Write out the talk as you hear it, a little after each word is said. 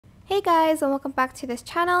Hey guys, and welcome back to this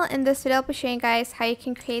channel. In this video I'll be showing you guys how you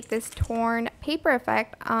can create this torn paper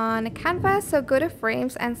effect on Canva. So go to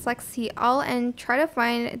frames and select see all and try to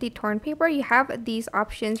find the torn paper. You have these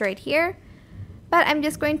options right here, but I'm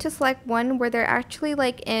just going to select one where they're actually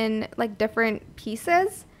like in like different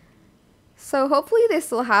pieces. So hopefully this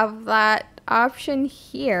will have that option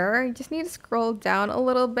here. You just need to scroll down a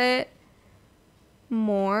little bit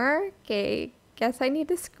more. Okay, guess I need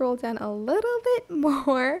to scroll down a little bit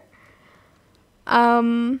more.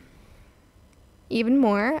 Even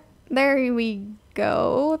more. There we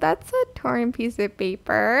go. That's a torn piece of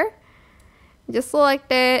paper. Just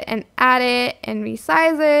select it and add it and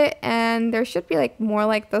resize it, and there should be like more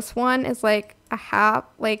like this one is like a half,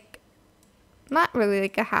 like not really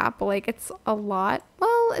like a half, but like it's a lot.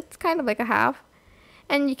 Well, it's kind of like a half,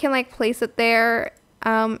 and you can like place it there,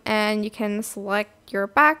 and you can select your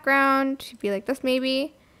background to be like this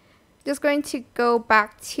maybe. Just going to go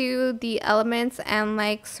back to the elements and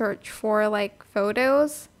like search for like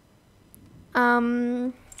photos.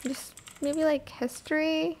 Just maybe like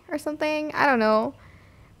history or something. I don't know.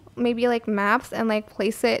 Maybe like maps and like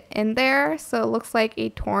place it in there so it looks like a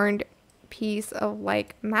torn piece of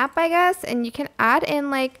like map, I guess. And you can add in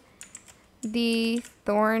like the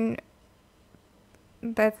torn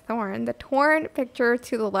picture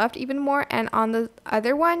to the left even more, and on the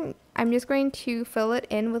other one I'm just going to fill it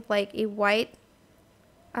in with like a white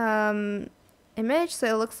image so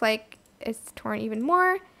it looks like it's torn even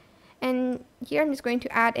more. And here I'm just going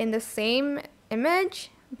to add in the same image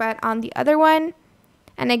but on the other one,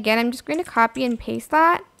 and again I'm just going to copy and paste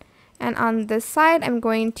that, and on this side I'm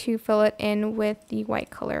going to fill it in with the white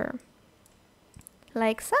color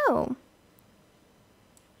like so.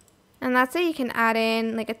 And that's it. You can add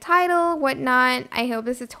in like a title, whatnot. I hope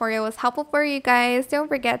this tutorial was helpful for you guys. Don't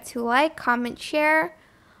forget to like, comment, share.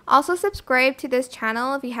 Also subscribe to this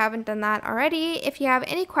channel if you haven't done that already. If you have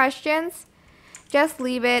any questions, just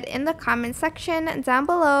leave it in the comment section down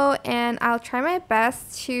below and I'll try my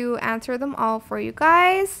best to answer them all for you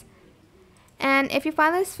guys. And if you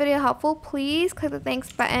find this video helpful, please click the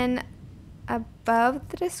thanks button above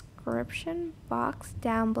the description box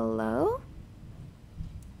down below.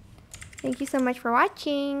 Thank you so much for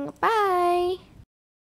watching. Bye!